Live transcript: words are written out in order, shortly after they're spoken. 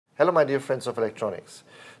Hello, my dear friends of electronics.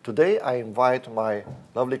 Today I invite my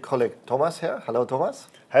lovely colleague Thomas here. Hello, Thomas.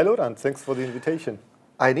 Hello, Dan. Thanks for the invitation.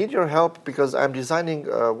 I need your help because I'm designing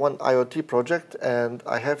one IoT project, and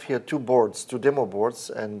I have here two boards, two demo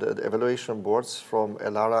boards and evaluation boards from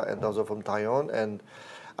Elara and also from Taiwan. And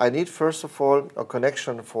I need, first of all, a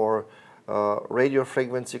connection for radio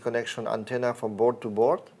frequency connection antenna from board to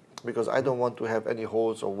board, because I don't want to have any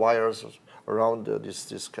holes or wires around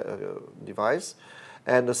this device.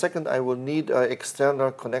 And the second, I will need an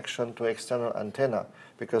external connection to external antenna,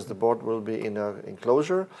 because the board will be in an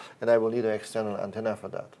enclosure, and I will need an external antenna for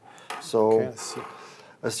that. So, okay,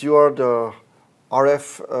 as you are the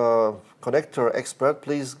RF connector expert,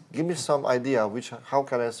 please give me some idea how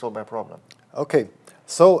can I solve my problem. Okay,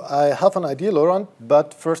 so I have an idea, Laurent,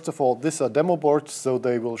 but first of all, these are demo boards, so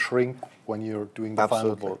they will shrink when you're doing the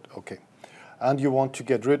final board. Okay, and you want to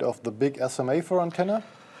get rid of the big SMA for antenna?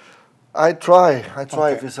 I try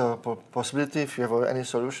Okay. if it's a possibility, if you have any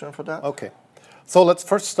solution for that. Okay. So let's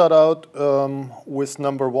first start out with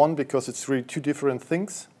number one, because it's really two different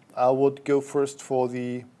things. I would go first for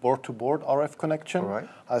the board-to-board RF connection. All right.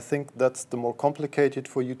 I think that's the more complicated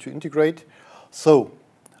for you to integrate. So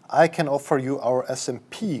I can offer you our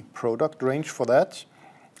SMP product range for that.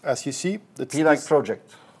 As you see, it's like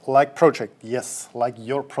project. Like project, yes, like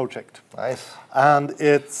your project. Nice. And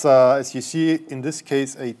it's, as you see, in this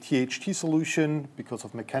case, a THT solution. Because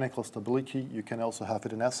of mechanical stability, you can also have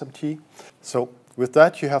it in SMT. So with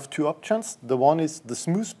that, you have two options. The one is the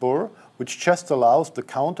smooth bore, which just allows the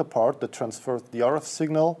counterpart that transfers the RF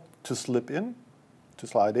signal to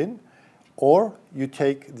slide in. Or you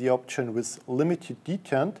take the option with limited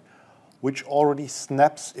detent, which already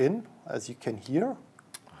snaps in, as you can hear.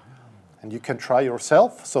 And you can try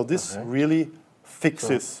yourself. So this really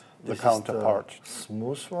fixes the counterpart. Is the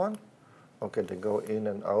smooth one. Okay, they go in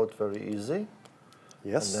and out very easy.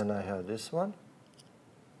 Yes. And then I have this one.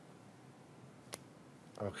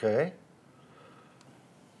 Okay.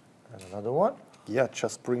 And another one. Yeah,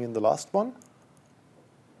 just bring in the last one.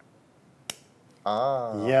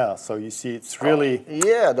 Ah. Yeah, so you see it's really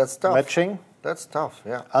yeah, that's tough. Matching. That's tough,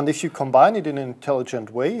 yeah. And if you combine it in an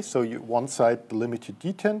intelligent way, so one side the limited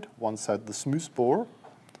detent, one side the smooth bore,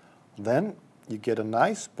 then you get a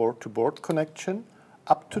nice board-to-board connection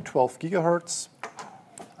up to 12 gigahertz,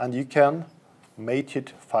 and you can mate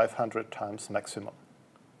it 500 times maximum.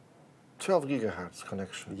 12 gigahertz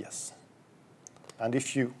connection. Yes. And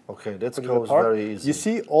if you okay, that goes very easy. You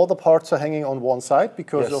see all the parts are hanging on one side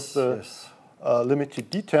because of the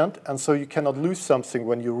limited detent, and so you cannot lose something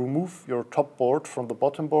when you remove your top board from the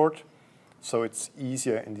bottom board. So it's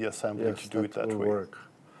easier in the assembly to do it that way. Work.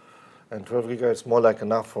 And 12 gigahertz is more like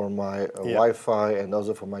enough for my Wi-Fi and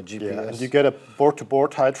also for my GPS. Yeah, and you get a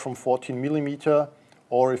board-to-board height from 14 millimeter,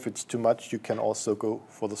 or if it's too much, you can also go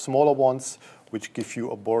for the smaller ones, which give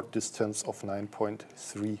you a board distance of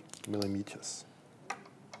 9.3 millimeters.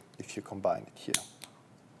 If you combine it here.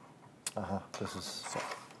 This is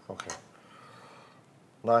okay.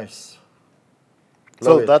 Nice.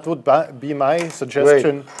 So that would be my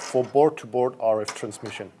suggestion for board-to-board RF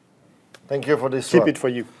transmission. Thank you for this. Keep it for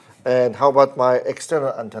you. And how about my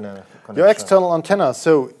external antenna connection? Your external antenna.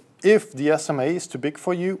 So if the SMA is too big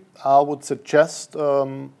for you, I would suggest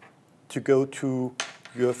to go to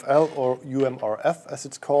UFL or UMRF, as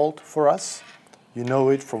it's called for us. You know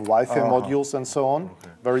it from Wi-Fi modules and so on. Okay.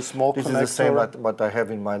 Very small connector. This is the same what I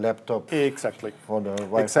have in my laptop. Exactly. For the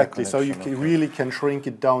Wi-Fi exactly. So you really can shrink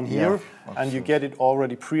it down here, and you get it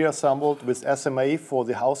already pre-assembled with SMA for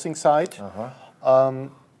the housing side.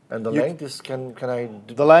 And the length is can I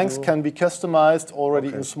do? The length can be customized already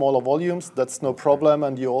in smaller volumes. That's no problem,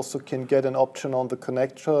 and you also can get an option on the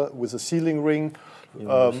connector with a sealing ring.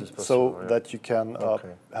 So that you can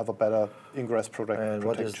have a better ingress protection. And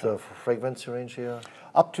what is the frequency range here?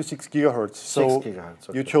 Up to 6 gigahertz. So 6 gigahertz,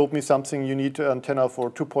 okay. You told me something, you need an antenna for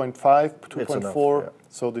 2.5, 2.4,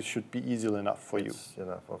 so this should be easy enough for you.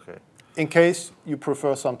 Enough, okay. In case you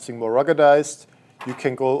prefer something more ruggedized, you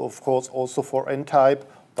can go, of course, also for N-type,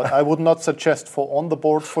 but I would not suggest for on the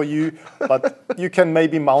board for you, but you can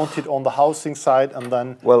maybe mount it on the housing side and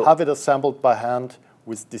then have it assembled by hand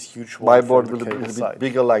with this huge one. My board will be a bit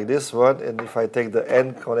bigger like this one, and if I take the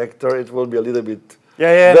N connector, it will be a little bit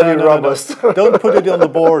very robust. No. Don't put it on the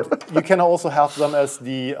board. You can also have them as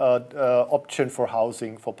the option for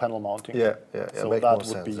housing, for panel mounting. So that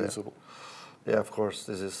would be usable. Yeah, of course,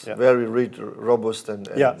 this is very robust and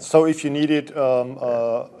so if you need it,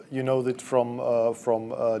 you know that from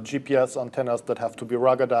GPS antennas that have to be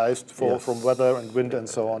ruggedized from weather and wind and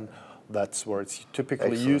so on. That's where it's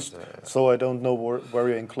typically used. So I don't know where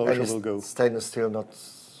your enclosure will go. Stainless steel, not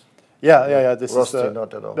Yeah. This Rusty, is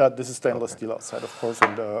not at all. This is stainless steel outside, of course,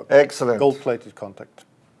 and Excellent. gold-plated contact.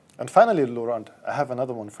 And finally, Laurent, I have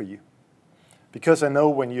another one for you. Because I know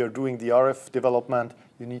when you're doing the RF development,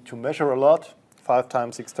 you need to measure a lot, 5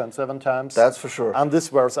 times, 6 times, 7 times. That's for sure. And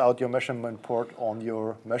this wears out your measurement port on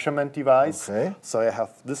your measurement device. Okay. So I have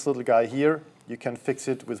this little guy here. You can fix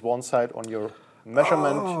it with one side on your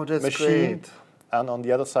measurement machine. Great. And on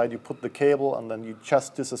the other side, you put the cable, and then you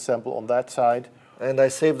just disassemble on that side. And I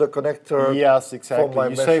save the connector. Yes, exactly. For my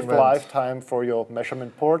you save measurement. lifetime for your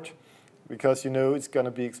measurement port, because you know it's going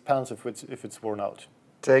to be expensive if it's worn out.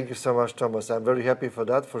 Thank you so much, Thomas. I'm very happy for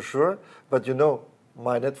that, for sure. But you know,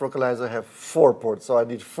 my network analyzer have 4 ports, so I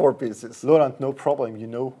need 4 pieces. Laurent, no problem. You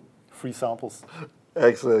know, free samples.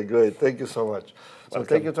 Excellent, great. Thank you so much. So Welcome.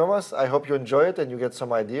 thank you, Thomas. I hope you enjoy it and you get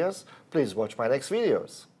some ideas. Please watch my next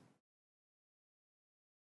videos.